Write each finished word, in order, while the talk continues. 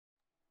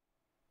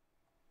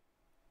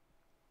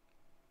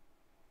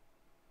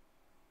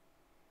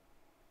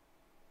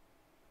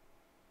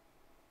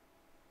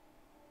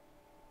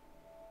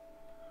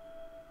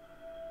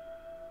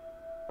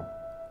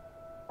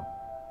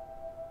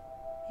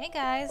Hey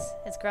guys,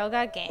 it's Girl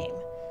Got Game.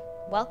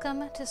 Welcome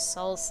to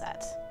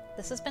SoulSet.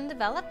 This has been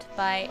developed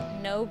by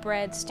No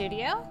Bread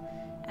Studio,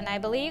 and I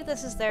believe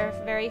this is their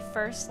very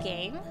first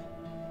game.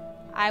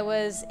 I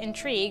was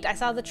intrigued. I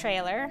saw the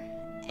trailer,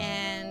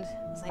 and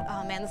I was like,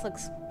 oh man, this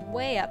looks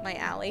way up my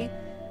alley.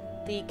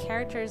 The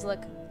characters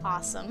look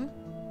awesome.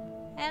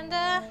 And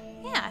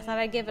yeah, I thought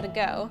I'd give it a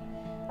go.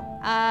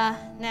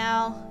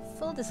 Now,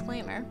 full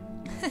disclaimer,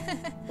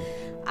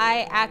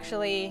 I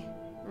actually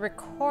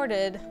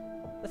recorded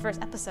the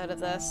first episode of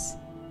this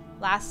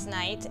last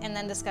night and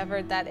then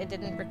discovered that it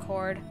didn't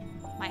record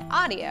my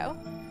audio.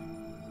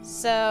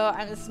 So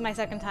this is my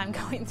second time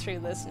going through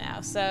this now.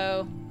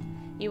 So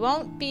you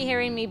won't be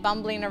hearing me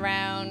bumbling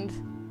around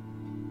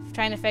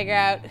trying to figure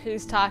out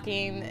who's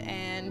talking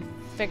and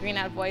figuring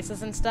out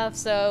voices and stuff.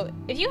 So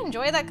if you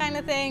enjoy that kind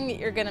of thing,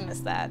 you're gonna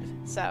miss that.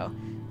 So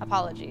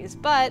apologies.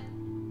 But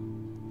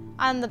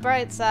on the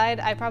bright side,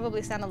 I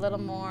probably sound a little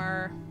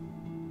more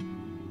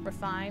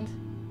refined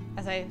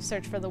as I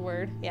search for the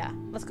word. Yeah,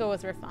 let's go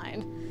with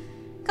refined.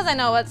 Because I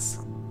know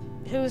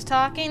who's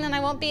talking and I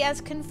won't be as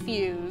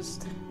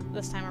confused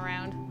this time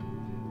around.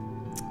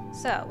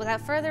 So, without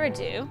further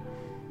ado,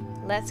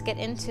 let's get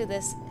into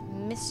this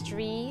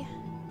mystery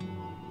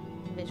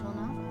visual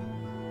novel.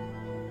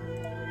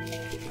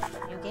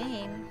 New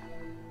game.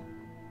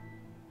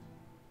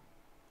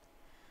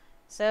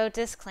 So,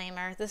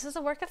 disclaimer, this is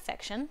a work of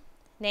fiction.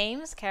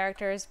 Names,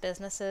 characters,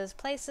 businesses,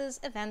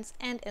 places, events,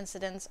 and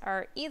incidents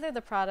are either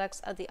the products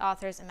of the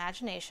author's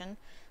imagination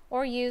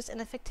or used in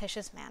a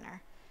fictitious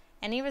manner.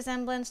 Any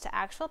resemblance to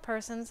actual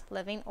persons,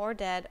 living or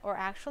dead, or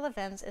actual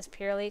events is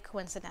purely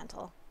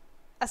coincidental.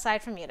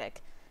 Aside from Mutic.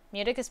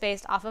 Mutic is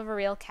based off of a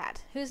real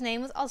cat, whose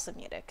name was also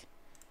Mutic.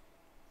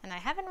 And I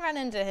haven't run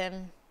into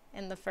him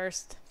in the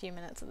first few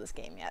minutes of this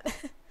game yet.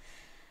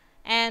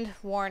 And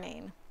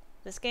warning.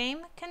 This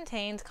game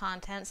contains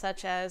content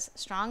such as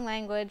strong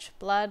language,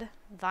 blood,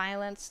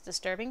 violence,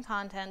 disturbing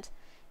content,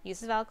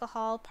 use of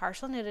alcohol,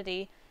 partial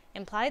nudity,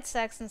 implied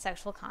sex, and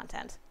sexual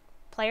content.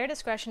 Player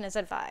discretion is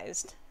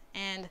advised,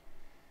 and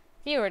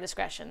viewer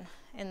discretion,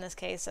 in this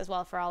case as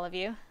well for all of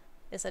you,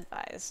 is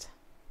advised.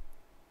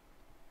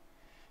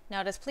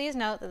 Notice, please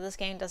note that this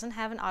game doesn't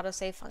have an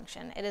autosave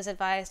function. It is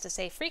advised to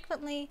save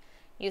frequently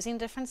using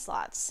different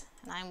slots,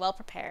 and I am well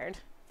prepared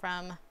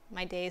from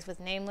my days with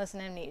Nameless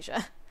and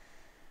Amnesia.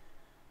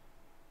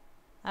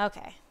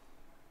 Okay,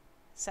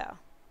 so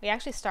we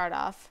actually start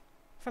off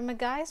from a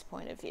guy's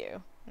point of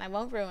view, and I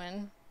won't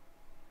ruin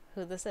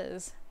who this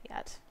is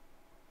yet.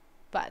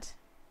 But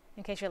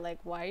in case you're like,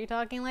 why are you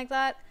talking like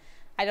that?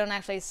 I don't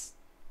actually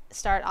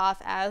start off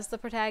as the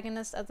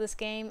protagonist of this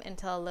game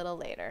until a little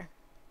later.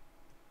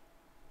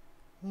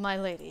 My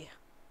lady,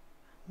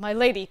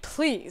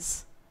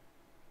 please,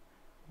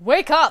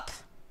 wake up!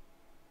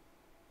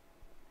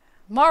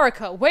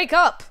 Mariko, wake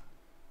up!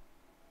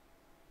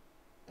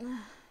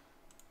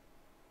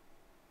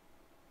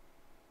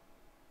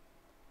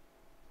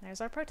 There's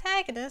our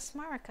protagonist,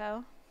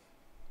 Mariko.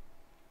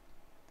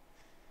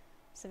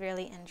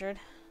 Severely injured.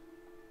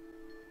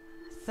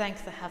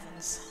 Thank the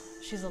heavens,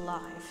 she's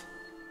alive.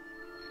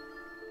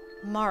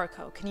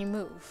 Mariko, can you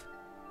move?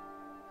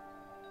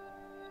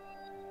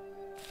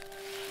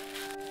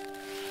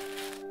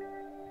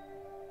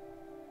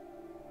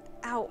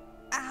 Ow,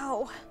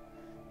 ow.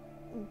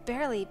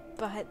 Barely,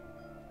 but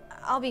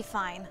I'll be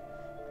fine.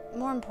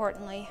 More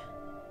importantly...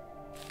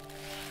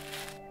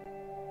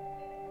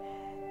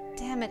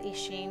 Damn it,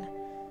 Ishin.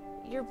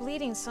 You're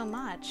bleeding so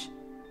much.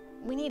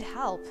 We need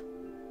help.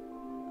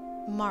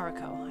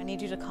 Mariko, I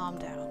need you to calm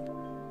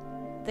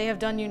down. They have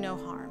done you no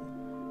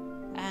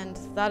harm, and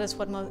that is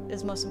what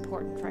is most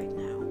important right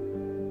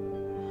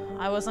now.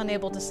 I was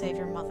unable to save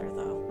your mother,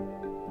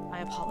 though. I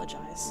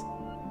apologize.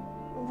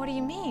 What do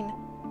you mean?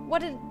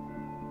 What did...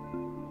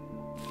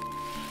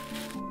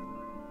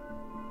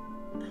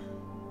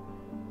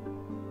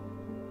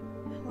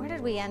 Where did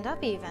we end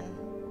up, even?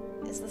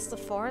 Is this the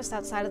forest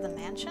outside of the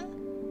mansion?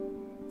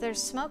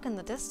 There's smoke in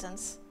the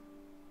distance.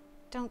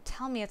 Don't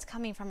tell me it's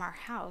coming from our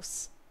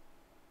house.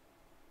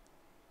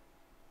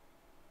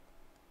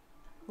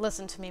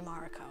 Listen to me,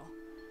 Mariko.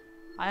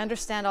 I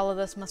understand all of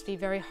this must be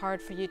very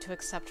hard for you to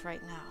accept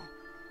right now,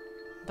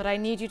 but I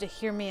need you to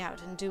hear me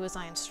out and do as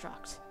I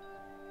instruct.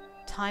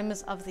 Time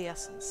is of the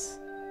essence.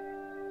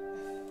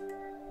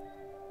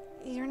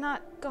 You're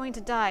not going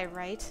to die,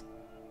 right?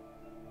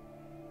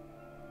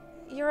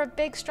 You're a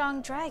big,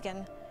 strong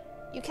dragon.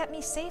 You kept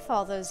me safe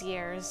all those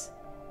years.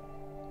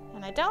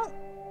 And I don't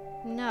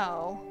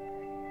know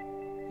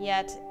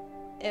yet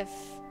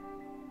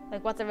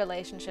what the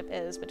relationship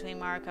is between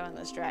Mariko and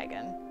this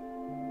dragon.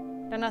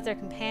 I don't know if they're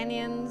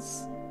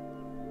companions,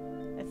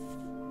 if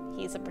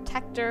he's a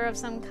protector of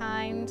some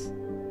kind,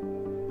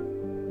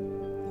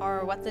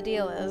 or what the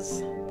deal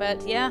is.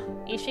 But yeah,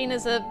 Ishin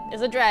is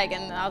a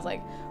dragon, and I was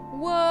like,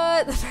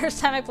 what? The first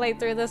time I played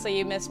through this, so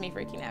you missed me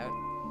freaking out.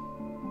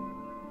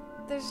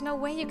 There's no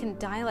way you can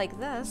die like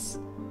this.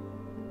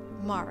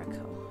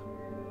 Mariko.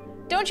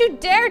 Don't you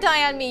dare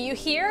die on me, you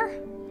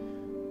hear?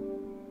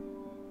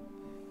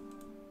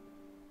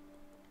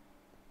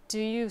 Do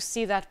you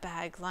see that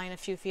bag lying a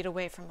few feet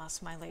away from us,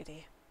 my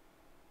lady?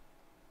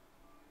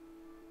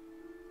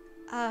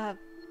 That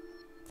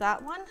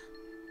one?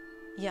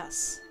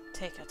 Yes,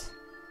 take it.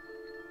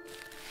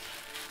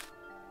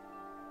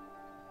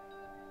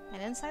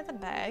 And inside the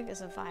bag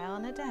is a vial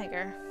and a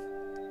dagger.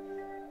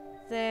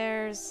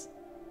 There's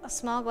a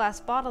small glass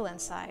bottle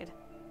inside.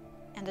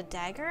 And a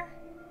dagger?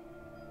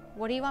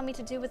 What do you want me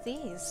to do with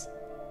these?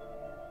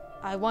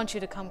 I want you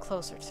to come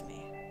closer to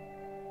me.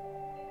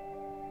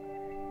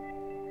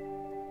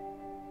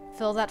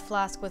 Fill that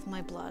flask with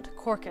my blood.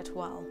 Cork it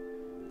well.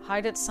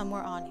 Hide it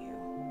somewhere on you.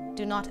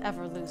 Do not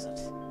ever lose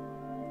it.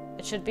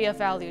 It should be of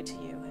value to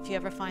you if you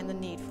ever find the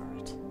need for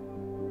it.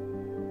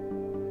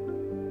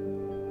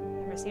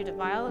 I received a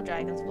vial of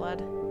dragon's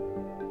blood.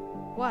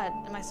 What?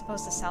 Am I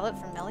supposed to sell it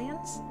for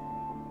millions?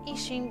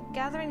 Ishin,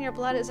 gathering your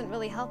blood isn't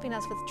really helping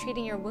us with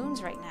treating your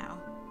wounds right now.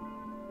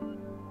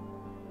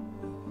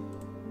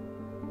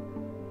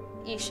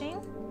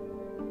 Ishin?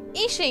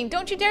 Ishin,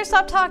 don't you dare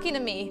stop talking to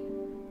me!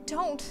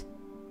 Don't!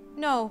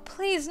 No,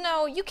 please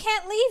no, you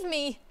can't leave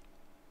me!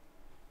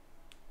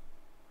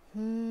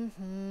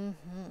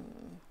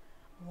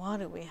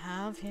 What do we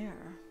have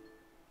here?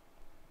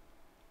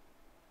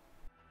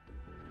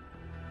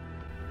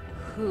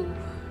 Who?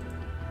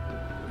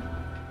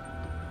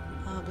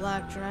 A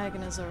black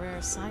dragon is a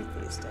rare sight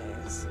these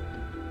days.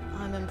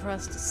 I'm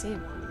impressed to see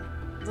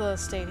one. The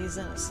state he's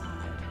in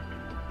aside.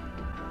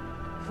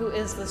 Who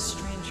is this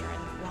stranger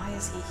and why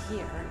is he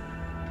here?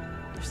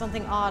 There's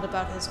something odd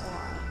about his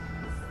aura.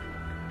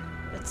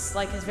 It's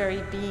like his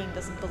very being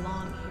doesn't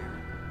belong here.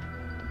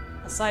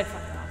 Aside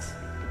from that.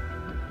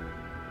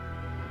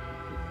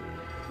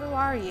 Who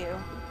are you?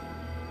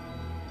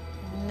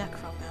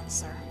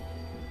 Necromancer.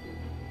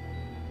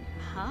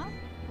 Huh?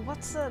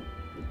 What's a...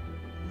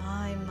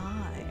 My.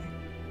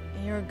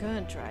 You're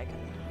good, dragon.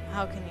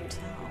 How can you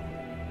tell?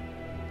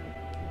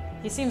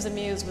 He seems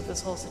amused with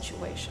this whole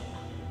situation.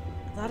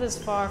 That is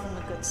far from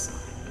a good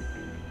sign.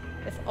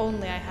 If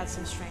only I had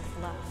some strength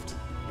left.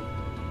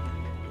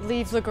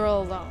 Leave the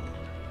girl alone.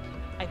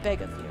 I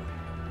beg of you.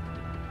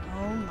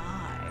 Oh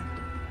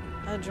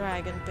my. A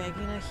dragon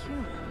begging a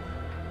human.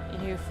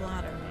 You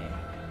flatter me.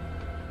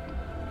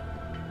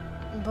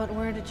 But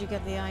where did you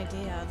get the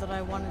idea that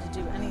I wanted to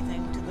do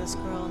anything to this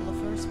girl in the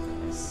first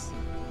place?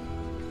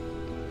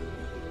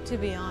 To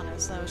be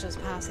honest, I was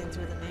just passing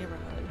through the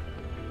neighborhood,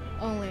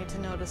 only to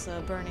notice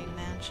a burning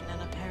mansion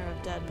and a pair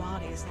of dead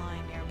bodies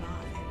lying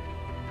nearby.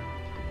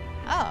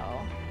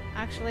 Oh,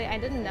 actually, I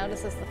didn't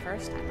notice this the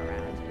first time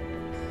around.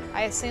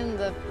 I assumed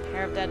the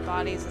pair of dead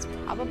bodies is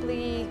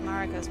probably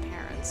Mariko's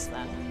parents,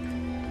 then.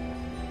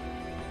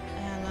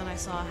 And then I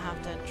saw a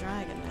half-dead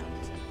dragon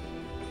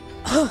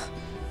out.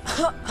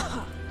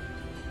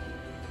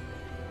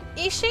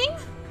 Ishin?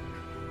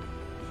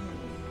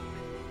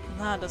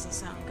 That doesn't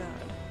sound good.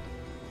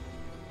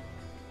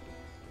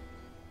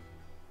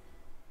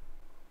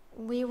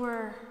 We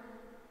were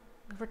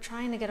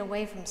trying to get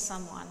away from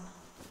someone.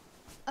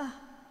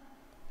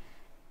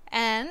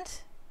 And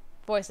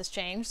voices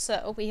changed,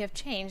 so we have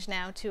changed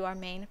now to our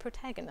main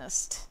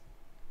protagonist.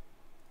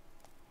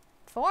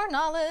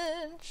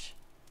 Foreknowledge!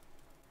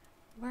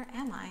 Where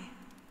am I?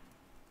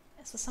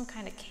 Is this some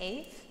kind of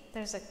cave?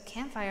 There's a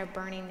campfire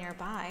burning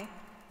nearby,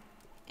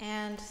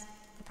 and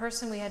the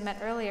person we had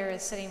met earlier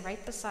is sitting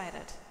right beside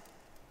it.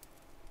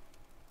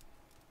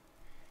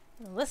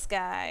 This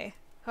guy,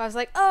 who I was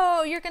like,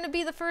 oh, you're gonna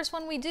be the first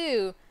one we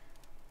do.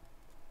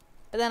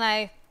 But then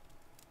I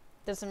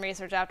did some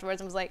research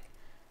afterwards and was like,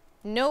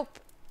 nope.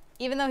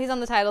 Even though he's on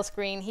the title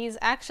screen, he's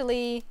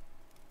actually,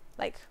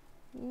 like,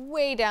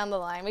 way down the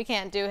line. We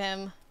can't do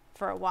him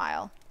for a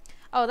while.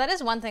 Oh, that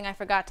is one thing I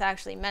forgot to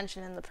actually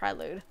mention in the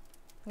prelude.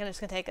 I'm just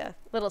gonna take a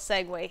little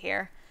segue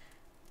here.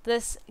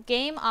 This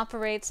game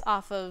operates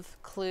off of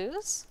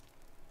clues.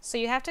 So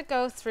you have to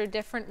go through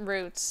different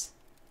routes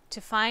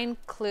to find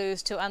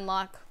clues to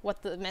unlock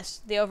what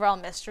the overall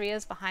mystery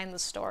is behind the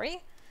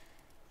story.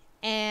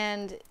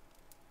 And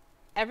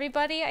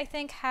everybody, I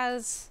think,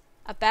 has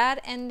a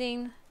bad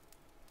ending,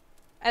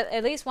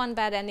 at least one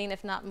bad ending,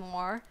 if not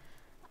more,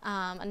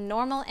 a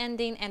normal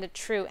ending and a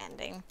true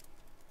ending.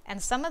 And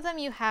some of them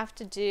you have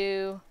to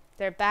do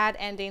their bad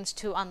endings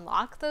to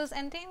unlock those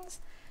endings.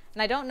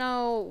 And I don't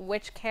know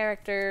which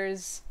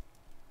characters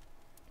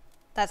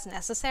that's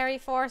necessary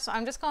for, so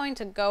I'm just going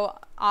to go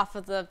off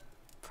of the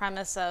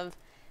premise of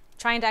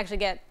trying to actually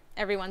get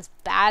everyone's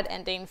bad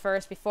ending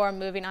first before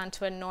moving on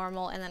to a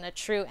normal and then a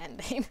true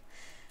ending.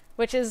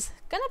 Which is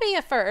gonna be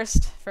a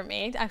first for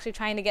me, actually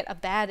trying to get a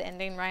bad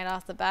ending right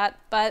off the bat.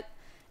 But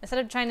instead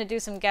of trying to do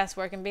some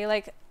guesswork and be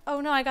like,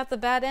 oh no, I got the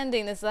bad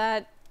ending, is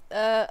that,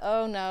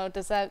 oh no,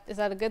 is that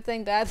a good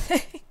thing, bad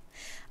thing?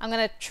 I'm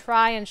gonna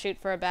try and shoot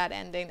for a bad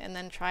ending and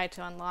then try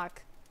to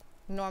unlock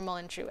normal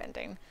and true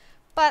ending.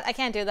 But I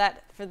can't do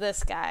that for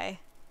this guy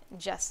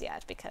just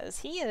yet because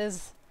he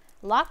is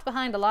locked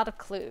behind a lot of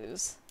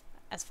clues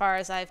as far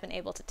as I've been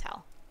able to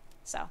tell.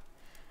 So,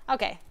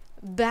 okay.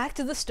 Back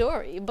to the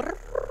story.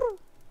 Brrr.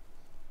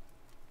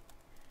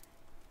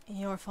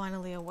 You're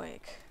finally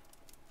awake.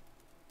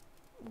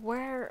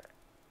 Where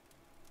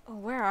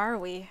Where are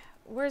we?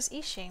 Where's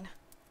Ishin?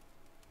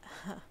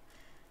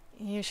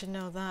 You should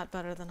know that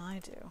better than I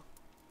do.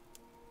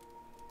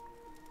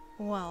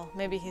 Well,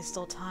 maybe he's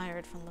still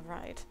tired from the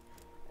ride.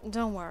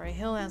 Don't worry,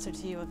 he'll answer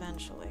to you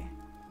eventually.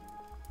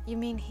 You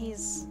mean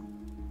he's...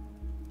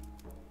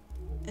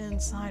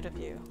 Inside of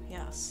you,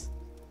 yes.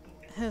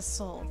 His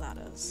soul, that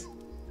is.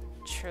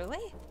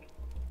 Truly?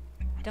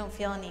 I don't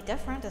feel any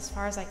different as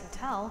far as I can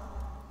tell.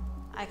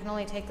 I can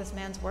only take this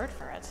man's word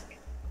for it.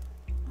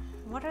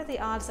 What are the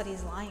odds that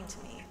he's lying to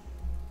me?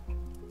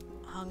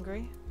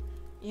 Hungry?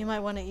 You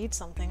might want to eat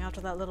something after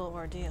that little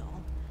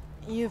ordeal.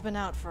 You've been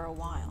out for a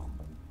while.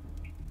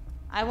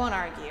 I won't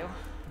argue.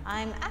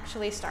 I'm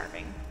actually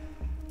starving.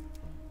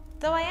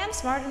 Though I am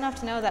smart enough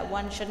to know that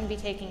one shouldn't be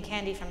taking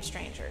candy from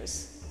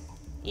strangers.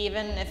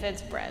 Even if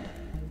it's bread.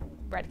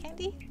 Bread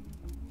candy?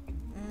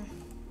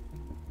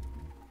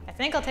 I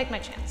think I'll take my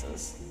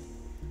chances.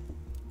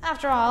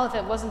 After all, if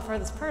it wasn't for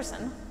this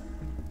person...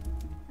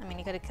 I mean,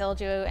 he could have killed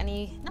you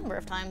any number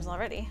of times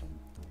already.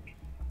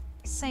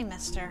 Say,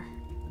 mister,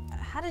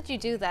 how did you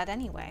do that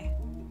anyway?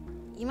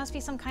 You must be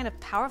some kind of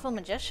powerful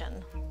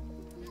magician.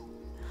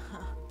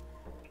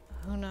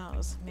 Who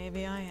knows?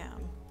 Maybe I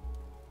am.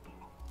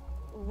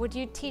 Would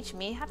you teach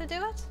me how to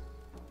do it?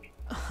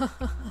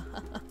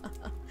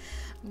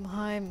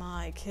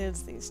 My,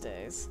 kids these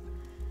days.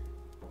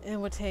 It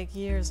would take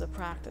years of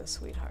practice,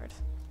 sweetheart.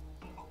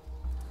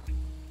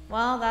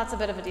 Well, that's a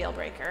bit of a deal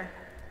breaker.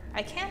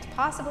 I can't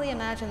possibly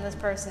imagine this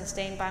person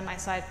staying by my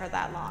side for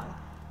that long.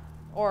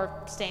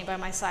 Or staying by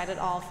my side at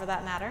all, for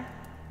that matter.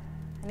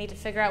 I need to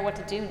figure out what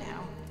to do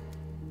now.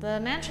 The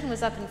mansion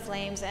was up in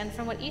flames, and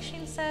from what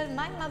Ishin said,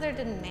 my mother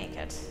didn't make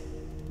it.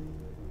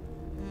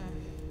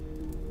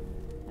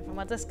 And from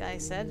what this guy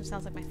said, it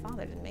sounds like my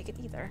father didn't make it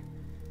either.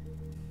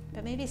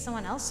 But maybe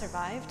someone else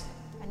survived.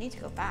 I need to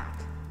go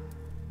back.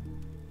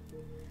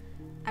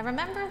 I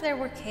remember there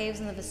were caves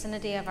in the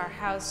vicinity of our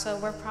house, so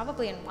we're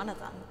probably in one of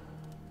them.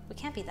 We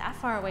can't be that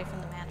far away from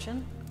the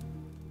mansion.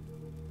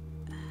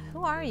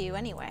 Who are you,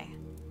 anyway?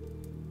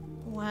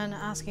 When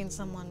asking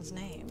someone's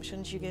name,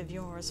 shouldn't you give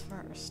yours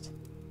first?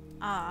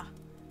 Ah.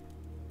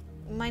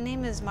 My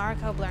name is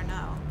Mariko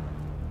Blerno.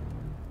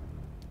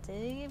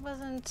 He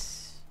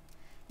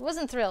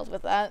wasn't thrilled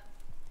with that.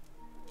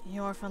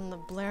 You're from the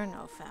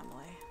Blerno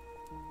family.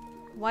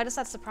 Why does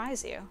that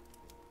surprise you?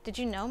 Did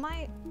you know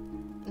my...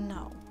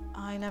 No.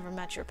 I never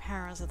met your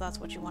parents, if that's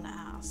what you want to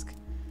ask.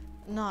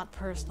 Not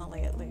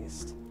personally, at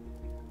least.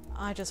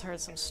 I just heard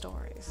some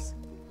stories.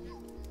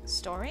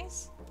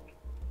 Stories?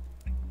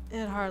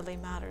 It hardly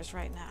matters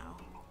right now.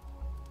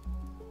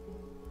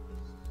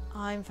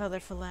 I'm Feather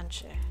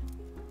Felenche.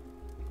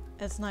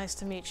 It's nice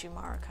to meet you,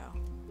 Mariko.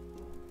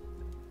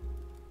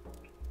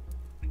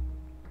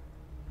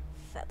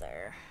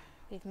 Feather.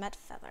 We've met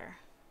Feather.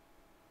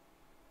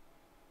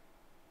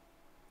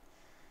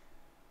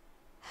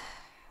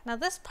 Now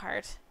this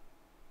part,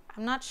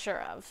 I'm not sure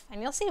of,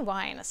 and you'll see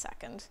why in a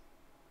second.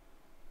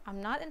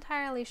 I'm not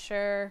entirely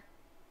sure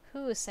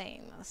who is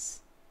saying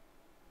this,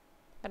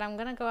 but I'm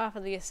gonna go off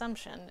of the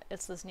assumption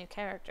it's this new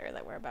character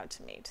that we're about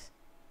to meet,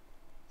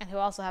 and who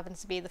also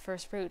happens to be the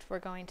first route we're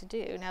going to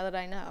do, now that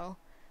I know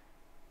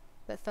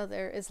that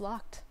Feather is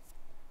locked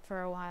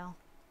for a while.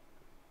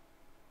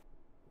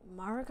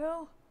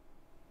 Mariko?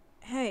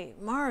 Hey,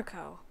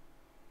 Mariko.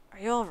 Are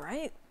you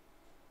alright?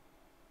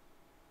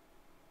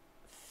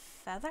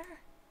 Feather?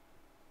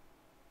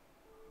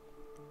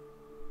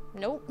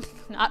 Nope,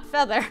 not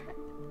Feather.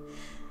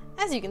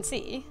 As you can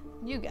see,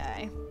 new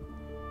guy.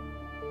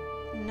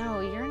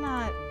 No, you're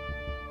not...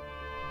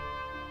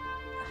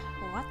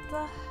 What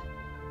the...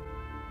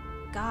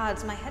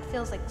 Gods, my head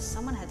feels like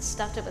someone had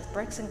stuffed it with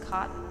bricks and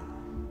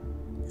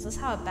cotton. Is this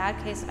how a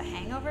bad case of a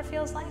hangover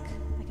feels like?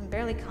 I can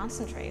barely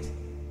concentrate.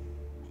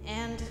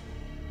 And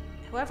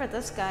whoever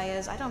this guy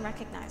is, I don't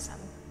recognize him.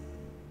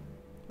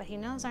 But he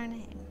knows our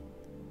name.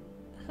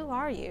 Who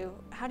are you?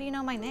 How do you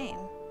know my name?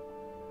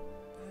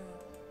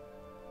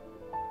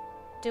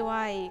 Do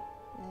I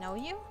know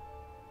you?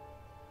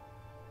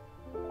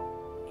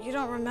 You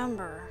don't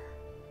remember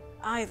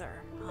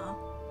either, huh?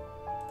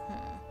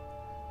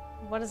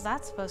 What is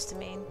that supposed to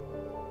mean?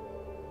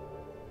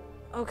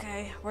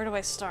 Okay, where do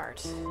I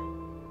start?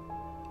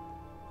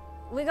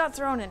 We got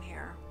thrown in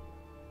here,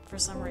 for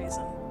some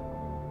reason.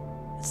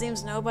 It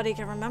seems nobody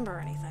can remember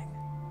anything.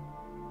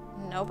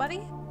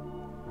 Nobody?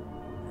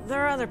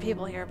 There are other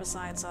people here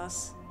besides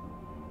us.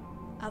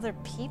 Other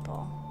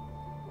people?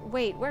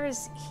 Wait, where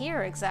is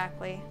here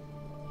exactly?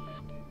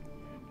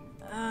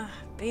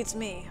 Beats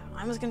me.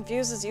 I'm as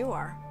confused as you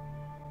are.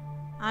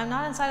 I'm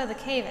not inside of the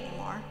cave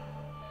anymore.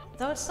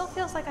 Though it still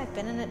feels like I've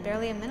been in it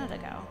barely a minute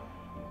ago.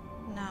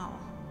 No,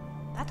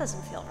 that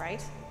doesn't feel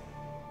right.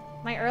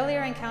 My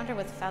earlier encounter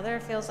with Feather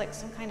feels like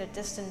some kind of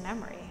distant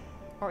memory,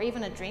 or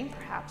even a dream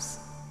perhaps.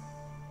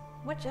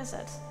 Which is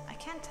it? I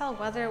can't tell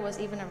whether it was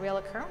even a real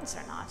occurrence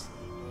or not.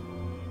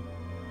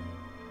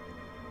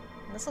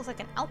 This looks like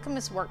an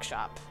alchemist's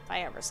workshop, if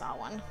I ever saw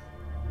one.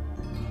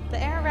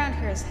 The air around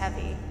here is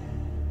heavy.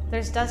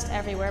 There's dust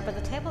everywhere, but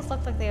the tables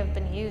look like they have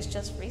been used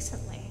just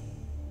recently.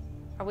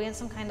 Are we in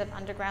some kind of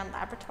underground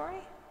laboratory?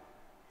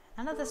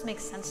 None of this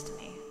makes sense to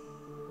me.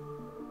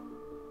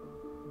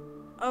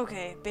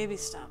 Okay, baby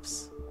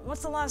steps.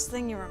 What's the last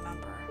thing you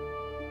remember?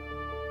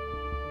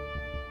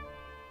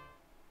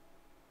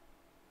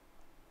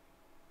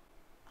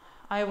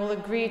 I will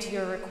agree to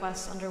your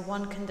request under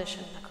one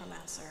condition,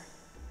 Necromancer.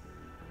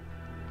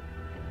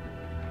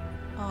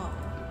 Oh.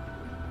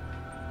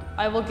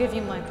 I will give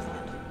you my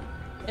blood.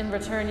 In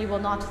return, you will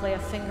not lay a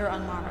finger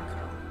on Mariko,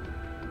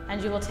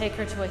 and you will take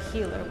her to a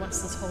healer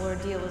once this whole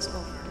ordeal is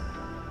over.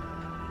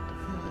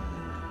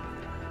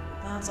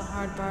 That's a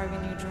hard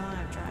bargain you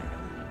drive, Dragon.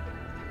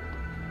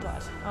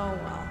 But, oh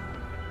well.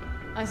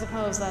 I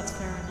suppose that's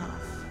fair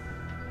enough.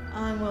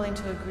 I'm willing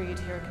to agree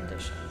to your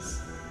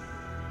conditions.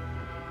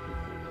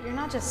 You're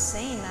not just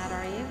saying that,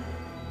 are you?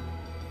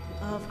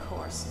 Of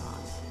course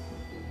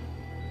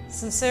not.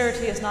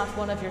 Sincerity is not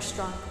one of your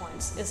strong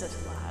points, is it,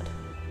 lad?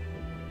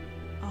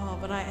 Oh,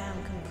 but I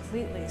am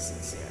completely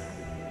sincere.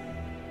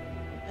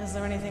 Is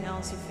there anything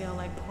else you feel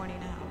like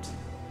pointing out?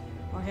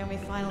 Or can we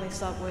finally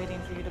stop waiting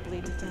for you to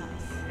bleed to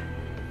death?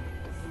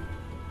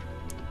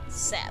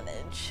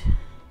 Savage.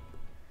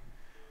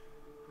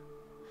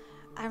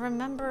 I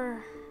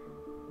remember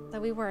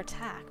that we were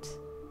attacked.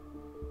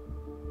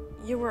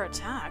 You were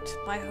attacked?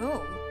 By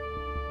whom?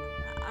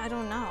 I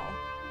don't know.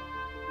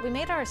 We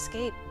made our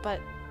escape,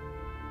 but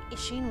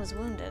Ishin was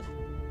wounded.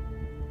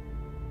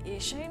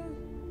 Ishin?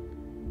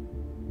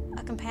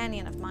 A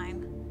companion of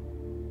mine.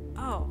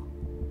 Oh.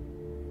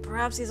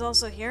 Perhaps he's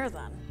also here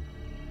then.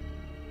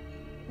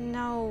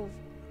 No,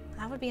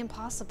 that would be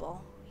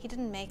impossible. He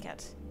didn't make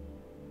it.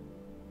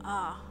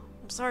 Ah,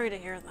 I'm sorry to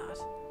hear that.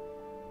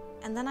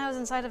 And then I was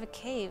inside of a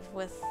cave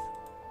with...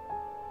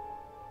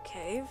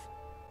 Cave?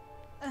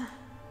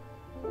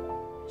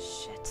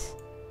 Shit.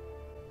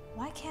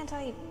 Why can't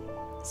I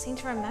seem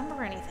to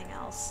remember anything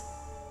else?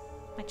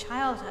 My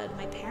childhood,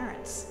 my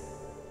parents,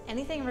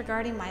 anything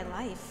regarding my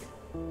life.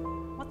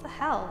 What the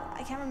hell?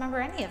 I can't remember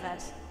any of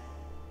it.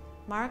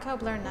 Mariko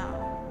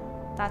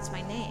Blurno. That's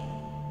my name.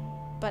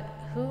 But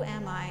who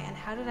am I and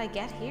how did I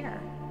get here?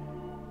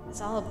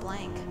 It's all a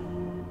blank.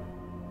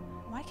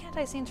 Why can't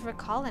I seem to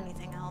recall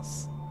anything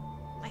else?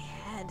 My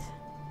head.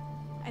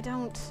 I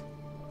don't...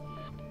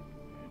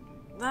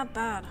 That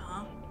bad,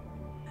 huh?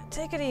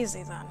 Take it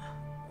easy then.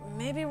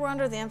 Maybe we're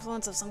under the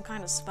influence of some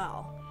kind of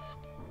spell.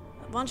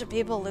 A bunch of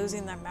people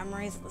losing their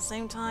memories at the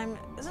same time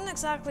isn't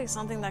exactly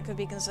something that could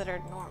be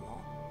considered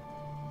normal.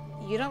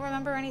 You don't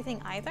remember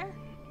anything either?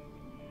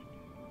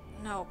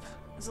 Nope.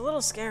 It's a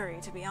little scary,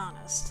 to be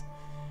honest.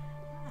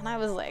 And I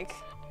was like,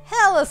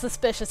 hella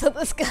suspicious of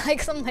this guy,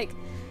 because I'm like,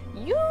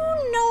 you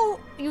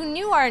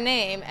knew our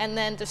name and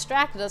then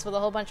distracted us with a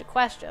whole bunch of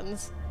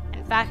questions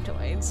and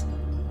factoids.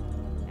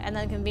 And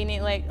then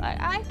conveniently, like,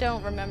 I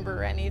don't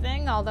remember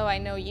anything, although I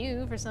know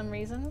you for some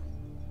reason.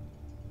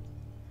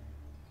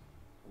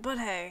 But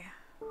hey,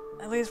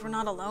 at least we're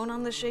not alone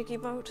on this shaky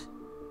boat.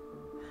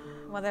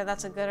 Whether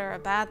that's a good or a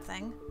bad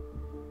thing.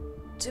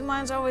 Two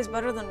minds are always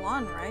better than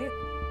one, right?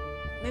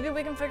 Maybe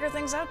we can figure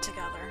things out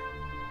together.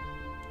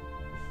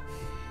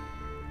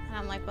 And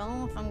I'm like,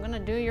 well, if I'm gonna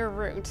do your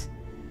route,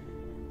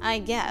 I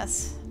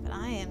guess, but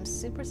I am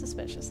super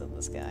suspicious of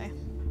this guy.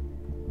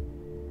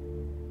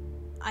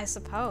 I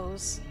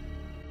suppose.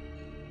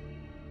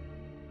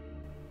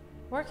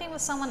 Working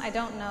with someone I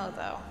don't know,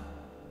 though.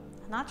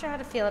 I'm not sure how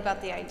to feel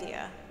about the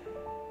idea.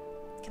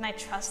 Can I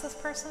trust this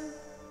person?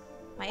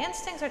 My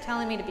instincts are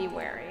telling me to be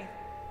wary.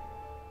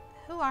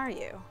 Who are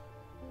you?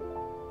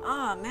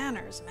 Ah,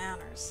 manners.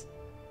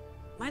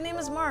 My name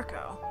is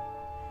Mariko.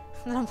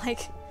 And I'm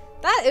like,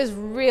 that is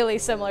really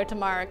similar to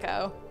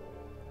Mariko.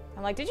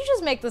 I'm like, did you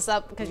just make this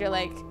up because you're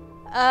like,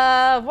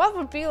 what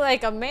would be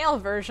like a male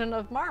version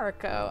of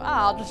Mariko? Oh,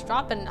 I'll just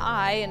drop an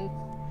I and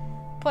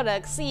put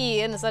a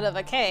C instead of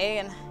a K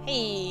and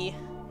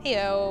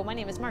heyo, my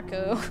name is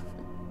Mariko.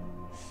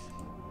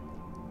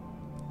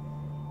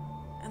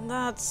 And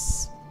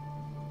that's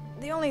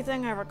the only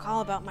thing I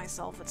recall about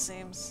myself, it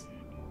seems.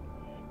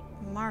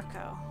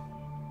 Mariko.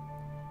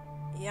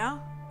 Yeah?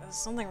 Is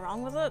something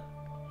wrong with it?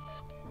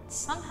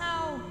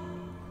 Somehow,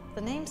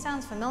 the name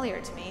sounds familiar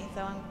to me,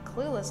 though I'm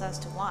clueless as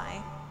to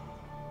why.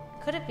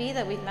 Could it be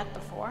that we've met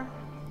before?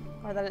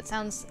 Or that it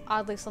sounds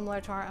oddly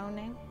similar to our own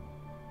name?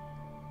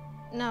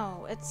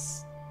 No,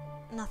 it's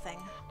nothing.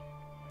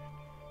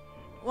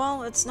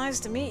 Well, it's nice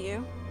to meet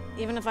you,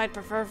 even if I'd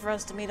prefer for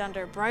us to meet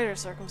under brighter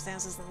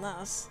circumstances than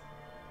this.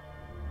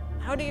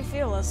 How do you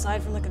feel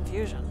aside from the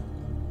confusion?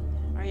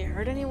 Are you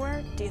hurt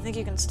anywhere? Do you think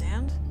you can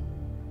stand?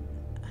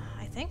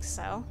 I think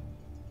so.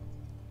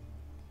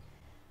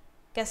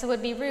 Guess it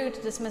would be rude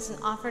to dismiss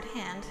an offered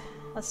hand.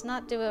 Let's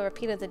not do a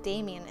repeat of the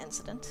Damien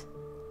incident.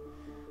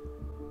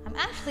 I'm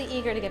actually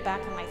eager to get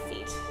back on my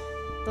feet.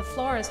 The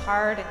floor is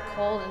hard and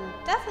cold and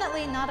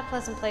definitely not a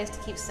pleasant place to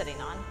keep sitting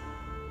on.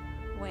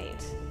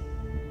 Wait.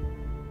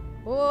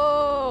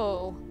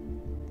 Whoa!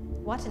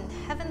 What in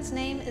heaven's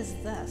name is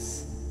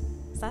this?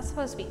 Is that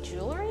supposed to be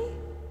jewelry?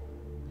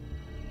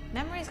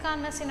 Memories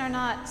gone missing or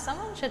not,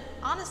 someone should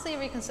honestly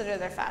reconsider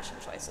their fashion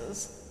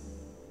choices.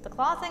 The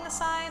claw thing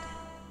aside,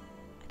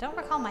 don't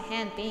recall my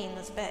hand being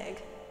this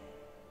big.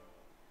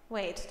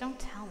 Wait, don't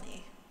tell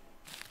me.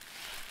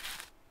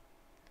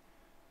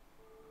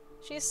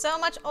 She's so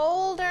much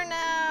older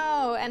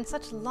now, and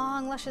such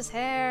long, luscious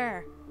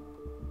hair.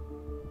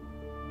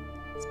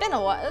 It's been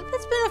a while.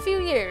 It's been a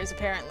few years,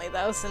 apparently,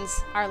 though,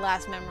 since our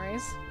last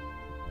memories.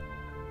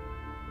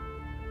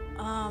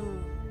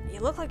 You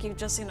look like you've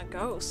just seen a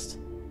ghost.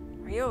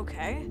 Are you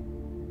okay?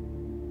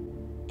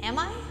 Am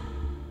I?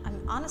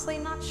 I'm honestly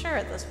not sure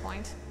at this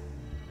point.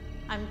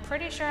 I'm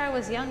pretty sure I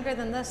was younger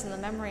than this in the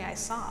memory I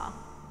saw.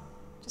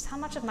 Just how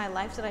much of my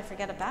life did I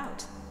forget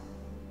about?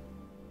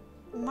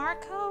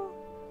 Mariko,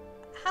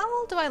 how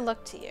old do I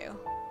look to you?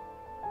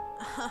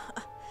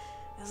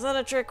 Is that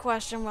a trick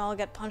question where I'll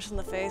get punched in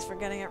the face for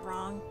getting it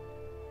wrong?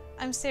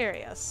 I'm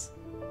serious.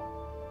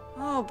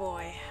 Oh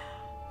boy.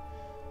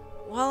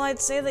 Well, I'd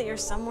say that you're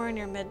somewhere in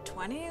your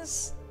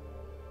mid-20s?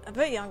 A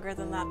bit younger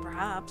than that,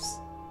 perhaps.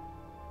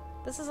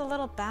 This is a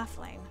little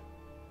baffling.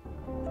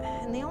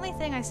 And the only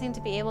thing I seem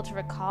to be able to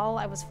recall,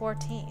 I was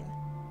 14.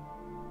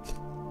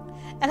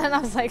 And then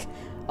I was like,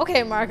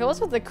 okay, Mariko, what's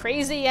with the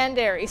crazy and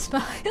eerie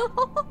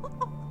smile?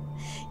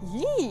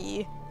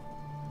 Yee!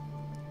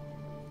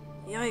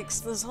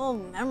 Yikes, this whole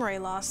memory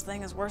loss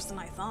thing is worse than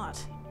I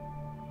thought.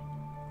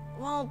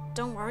 Well,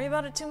 don't worry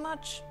about it too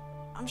much.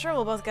 I'm sure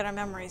we'll both get our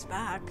memories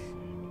back.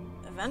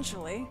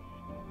 Eventually.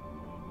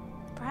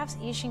 Perhaps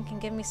Ishin can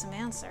give me some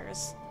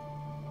answers.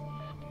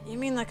 You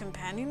mean the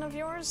companion of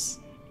yours?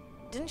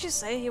 Didn't you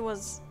say he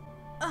was...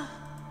 my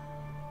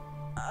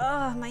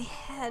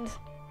head.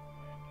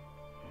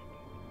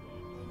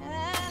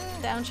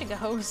 And down she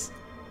goes.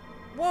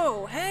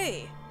 Whoa,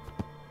 hey!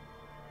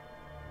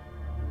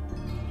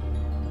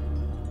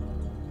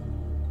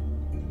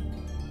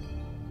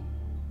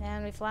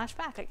 And we flash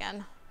back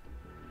again.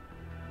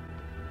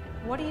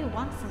 What do you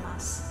want from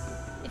us?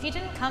 If you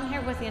didn't come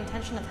here with the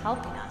intention of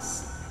helping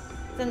us,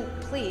 then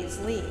please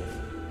leave.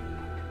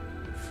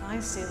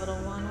 Feisty little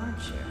one,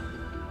 aren't you?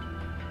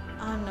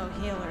 I'm no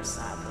healer,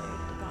 sadly,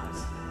 but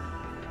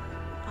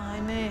I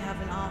may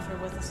have an offer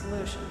with a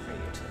solution for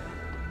you two.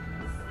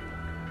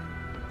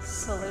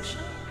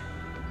 Solution?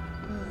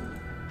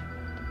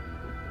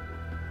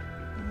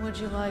 Would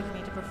you like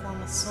me to perform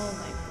a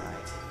soulmate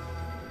rite?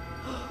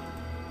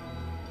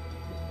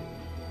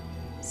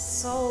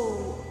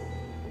 Soul...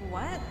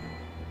 what?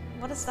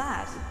 What is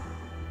that?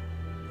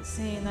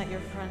 Seeing that your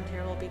friend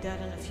here will be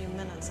dead in a few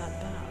minutes at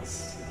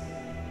best,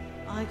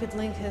 I could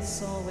link his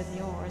soul with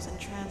yours and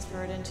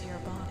transfer it into your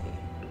body.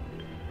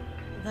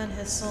 Then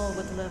his soul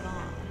would live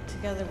on,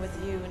 together with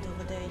you until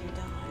the day you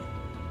die.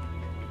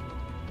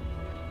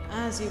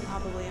 As you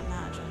probably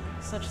imagine,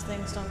 such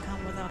things don't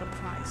come without a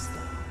price,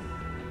 though.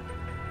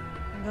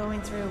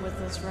 Going through with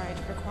this rite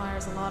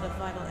requires a lot of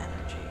vital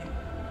energy.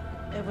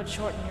 It would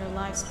shorten your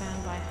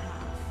lifespan by half.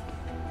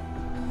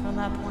 From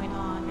that point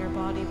on, your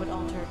body would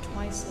alter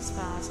twice as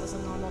fast as a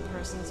normal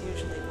person's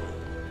usually would.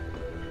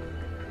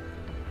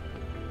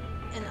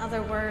 In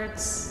other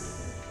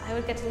words, I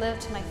would get to live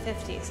to my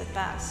 50s at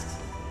best.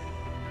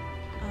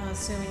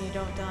 Assuming you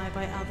don't die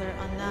by other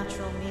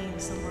unnatural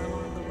means somewhere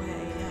along the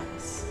way,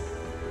 yes.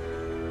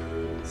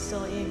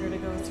 Still eager to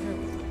go through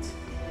with it.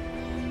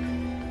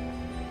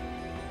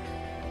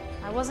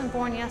 I wasn't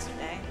born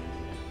yesterday.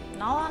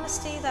 In all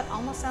honesty, that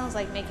almost sounds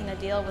like making a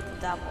deal with the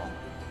devil.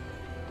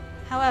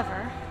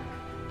 However,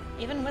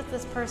 even with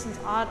this person's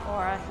odd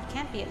aura, he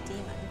can't be a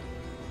demon.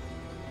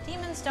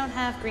 Demons don't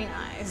have green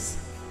eyes,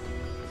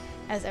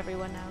 as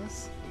everyone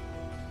knows.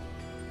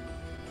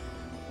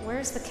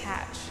 Where's the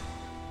catch?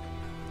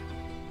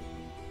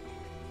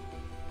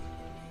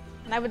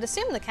 And I would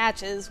assume the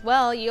catch is,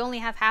 well, you only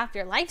have half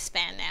your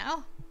lifespan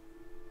now.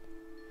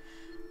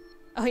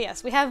 Oh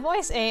yes, we have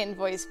voice A and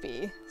voice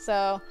B,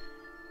 so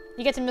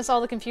you get to miss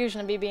all the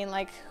confusion of me being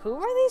like, who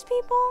are these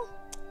people?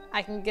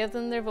 I can give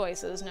them their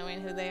voices,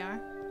 knowing who they are.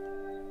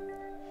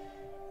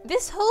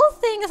 This whole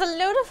thing is a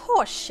load of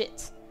horse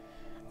shit.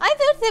 I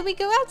vote that we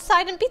go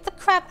outside and beat the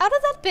crap out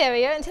of that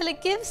barrier until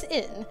it gives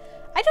in.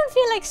 I don't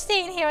feel like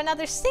staying here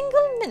another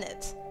single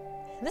minute.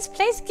 This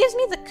place gives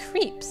me the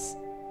creeps.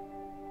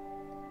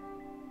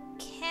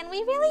 Can we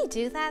really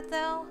do that,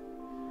 though?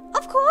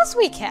 Of course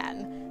we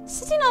can.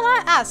 Sitting on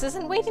our asses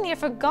and waiting here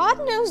for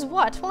God knows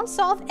what won't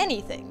solve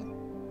anything.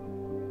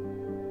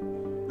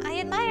 I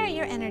admire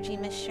your energy,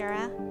 Miss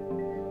Shura.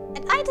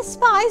 And I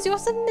despise your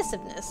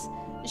submissiveness.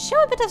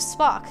 Show a bit of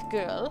spark,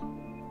 girl.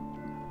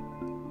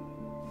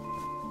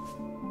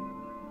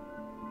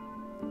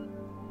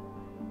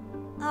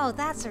 Oh,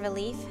 that's a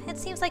relief. It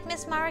seems like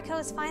Miss Mariko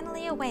is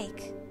finally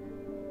awake.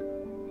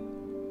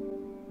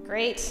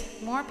 Great.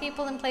 More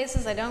people in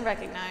places I don't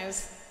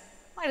recognize.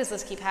 Why does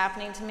this keep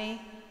happening to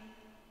me?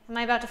 Am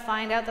I about to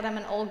find out that I'm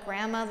an old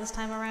grandma this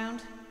time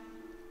around?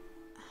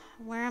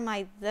 Where am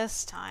I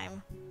this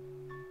time?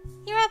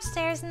 You're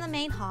upstairs in the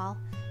main hall.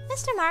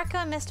 Mr. Mariko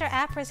and Mr.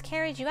 Apras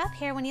carried you up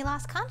here when you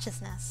lost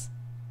consciousness.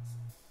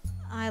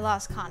 I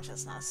lost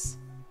consciousness.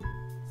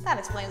 That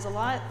explains a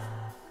lot.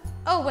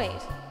 Oh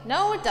wait,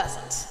 no it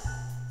doesn't.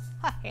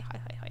 Hi.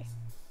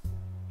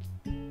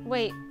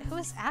 Wait, who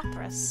is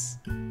Apras?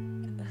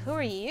 Who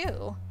are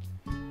you?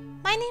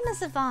 My name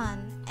is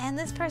Yvonne, and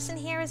this person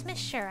here is Miss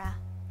Shura.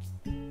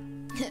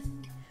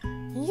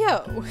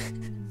 Yo!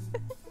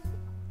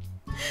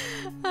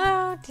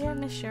 Oh dear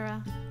Miss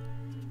Shura.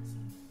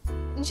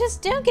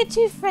 Just don't get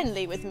too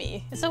friendly with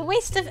me. It's a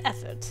waste of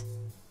effort.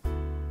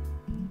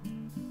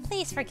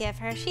 Please forgive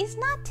her. She's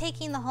not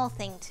taking the whole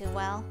thing too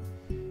well.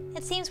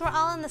 It seems we're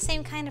all in the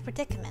same kind of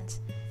predicament.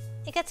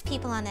 It gets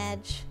people on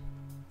edge.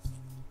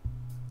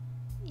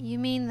 You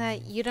mean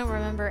that you don't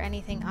remember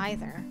anything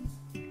either,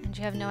 and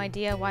you have no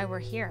idea why we're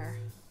here?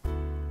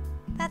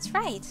 That's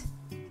right.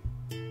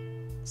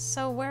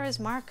 So where is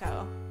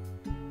Mariko?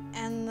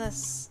 And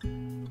this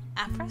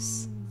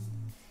Apris?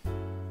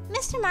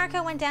 Mr.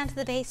 Mariko went down to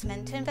the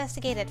basement to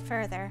investigate it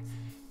further.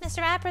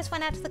 Mr. Apris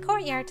went out to the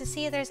courtyard to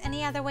see if there's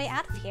any other way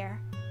out of here.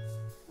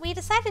 We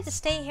decided to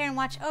stay here and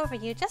watch over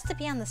you just to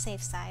be on the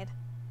safe side.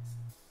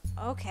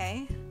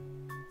 Okay.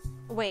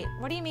 Wait,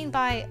 what do you mean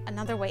by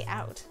another way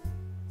out?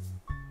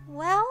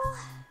 Well,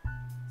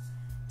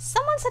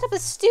 someone set up a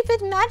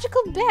stupid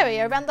magical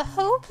barrier around the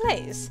whole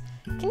place.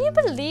 Can you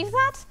believe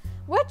that?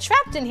 We're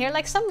trapped in here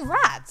like some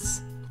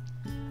rats.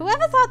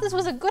 Whoever thought this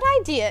was a good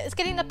idea is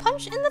getting a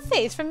punch in the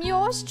face from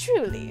yours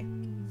truly.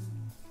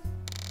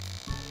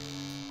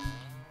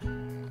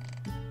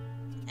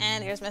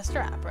 And here's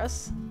Mr.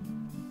 Apris.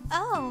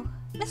 Oh,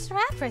 Mr.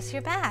 Apris,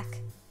 you're back.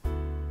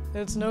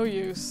 It's no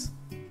use.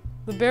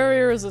 The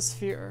barrier is a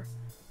sphere.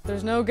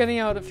 There's no getting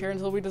out of here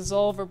until we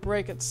dissolve or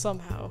break it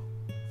somehow.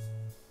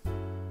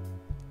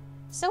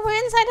 So we're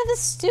inside of this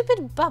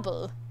stupid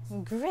bubble.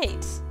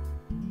 Great.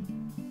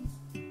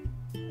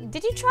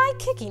 Did you try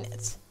kicking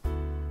it?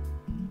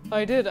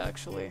 I did,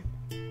 actually.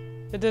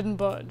 It didn't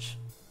budge.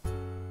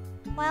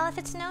 Well, if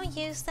it's no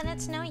use, then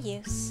it's no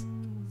use.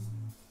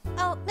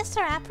 Oh,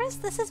 Mr.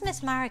 Apris, this is Miss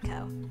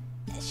Mariko.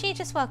 She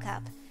just woke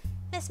up.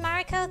 Miss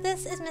Mariko,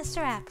 this is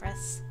Mr.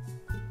 Apris.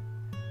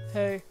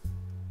 Hey.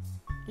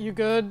 You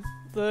good?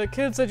 The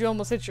kid said you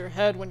almost hit your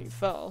head when you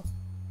fell.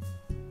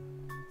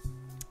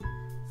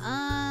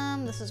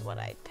 This is what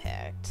I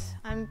picked.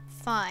 I'm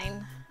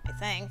fine, I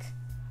think.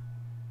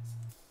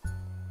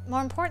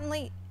 More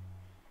importantly,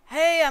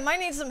 hey, I might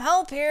need some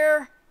help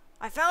here.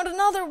 I found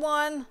another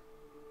one.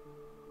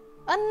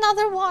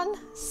 Another one?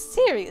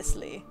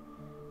 Seriously?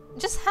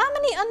 Just how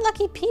many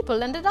unlucky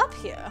people ended up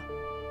here?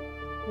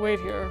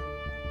 Wait here.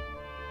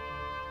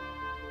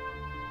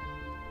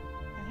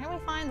 And here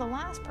we find the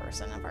last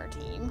person of our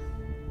team.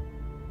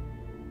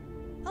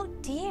 Oh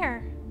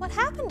dear, what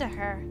happened to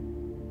her?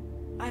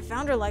 I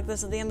found her like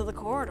this at the end of the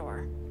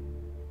corridor.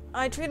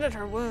 I treated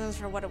her wounds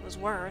for what it was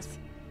worth.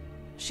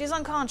 She's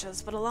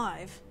unconscious, but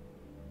alive.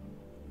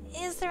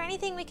 Is there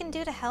anything we can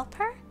do to help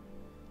her?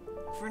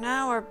 For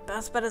now, our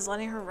best bet is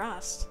letting her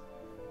rest.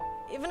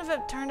 Even if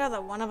it turned out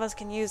that one of us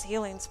can use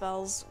healing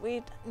spells,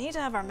 we'd need to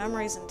have our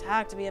memories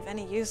intact to be of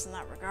any use in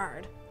that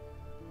regard.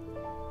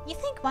 You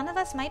think one of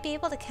us might be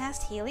able to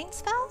cast healing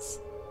spells?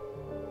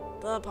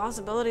 The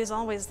possibility's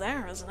always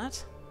there, isn't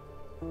it?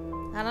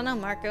 I don't know,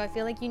 Mariko. I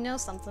feel like you know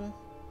something.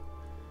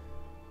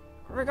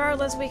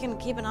 Regardless, we can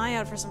keep an eye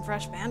out for some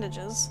fresh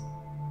bandages.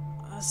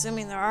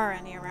 Assuming there are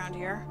any around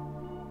here.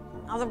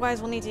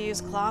 Otherwise, we'll need to use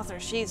cloth or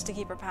sheets to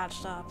keep her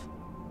patched up.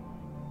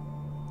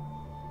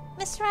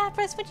 Mr.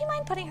 Apris, would you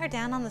mind putting her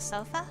down on the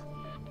sofa?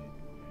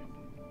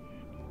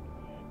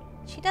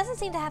 She doesn't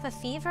seem to have a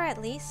fever, at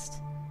least.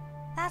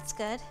 That's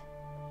good.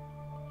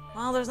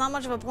 Well, there's not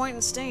much of a point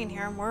in staying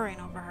here and worrying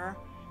over her.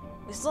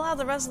 We still have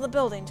the rest of the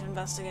building to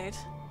investigate.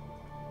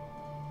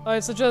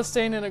 I'd suggest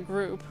staying in a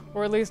group,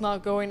 or at least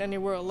not going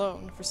anywhere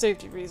alone, for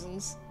safety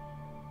reasons.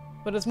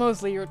 But it's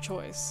mostly your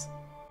choice.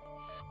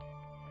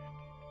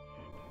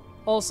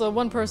 Also,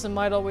 one person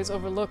might always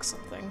overlook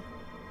something.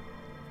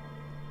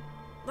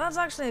 That's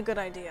actually a good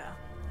idea.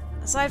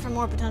 Aside from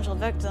more potential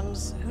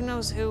victims, who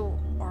knows who,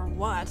 or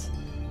what,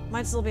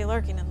 might still be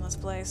lurking in this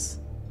place.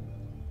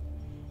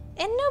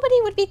 And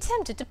nobody would be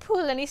tempted to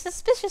pull any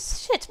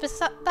suspicious shit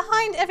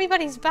behind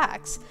everybody's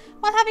backs,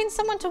 while having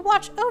someone to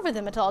watch over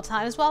them at all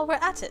times while we're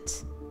at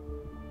it.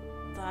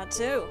 That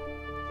too.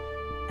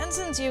 And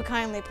since you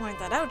kindly point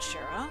that out,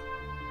 Shura,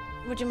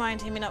 would you mind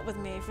teaming up with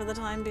me for the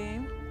time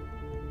being?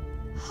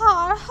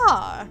 Har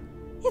har,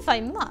 if I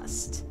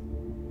must.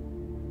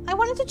 I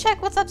wanted to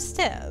check what's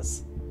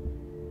upstairs.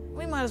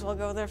 We might as well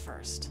go there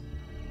first.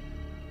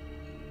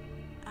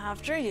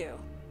 After you.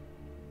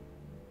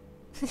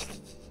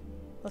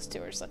 Those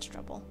two are such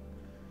trouble.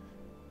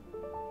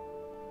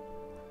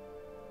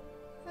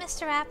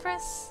 Mr.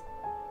 Apris,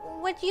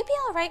 would you be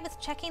alright with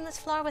checking this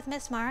floor with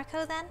Miss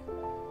Mariko then?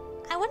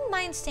 I wouldn't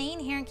mind staying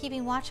here and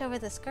keeping watch over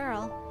this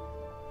girl.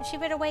 If she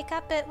were to wake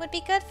up, it would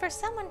be good for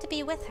someone to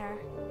be with her.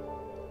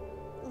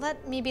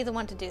 Let me be the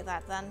one to do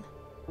that then.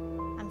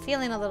 I'm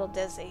feeling a little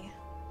dizzy.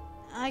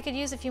 I could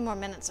use a few more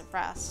minutes of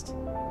rest.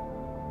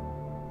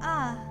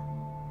 Ah,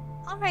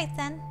 alright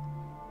then.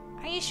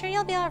 Are you sure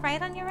you'll be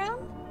alright on your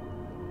own?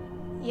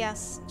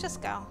 Yes,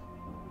 just go.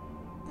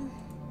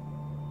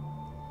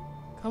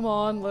 Come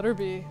on, let her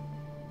be.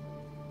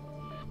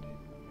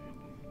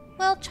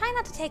 Well, try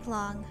not to take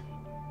long.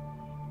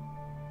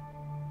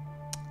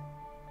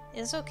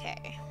 is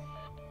okay.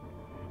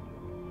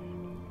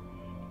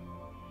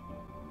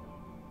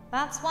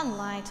 That's one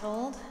lie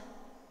told.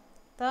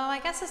 Though I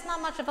guess it's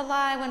not much of a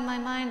lie when my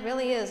mind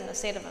really is in a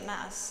state of a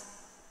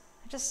mess.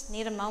 I just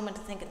need a moment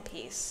to think in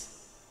peace.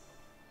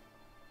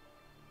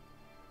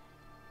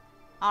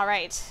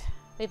 Alright,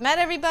 we've met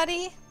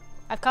everybody.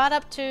 I've caught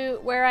up to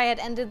where I had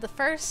ended the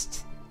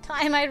first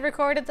time I'd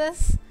recorded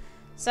this.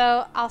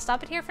 So I'll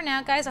stop it here for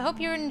now, guys. I hope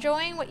you're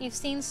enjoying what you've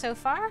seen so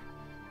far,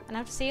 and I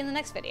hope to see you in the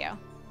next video.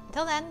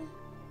 Until then,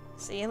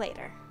 see you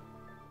later.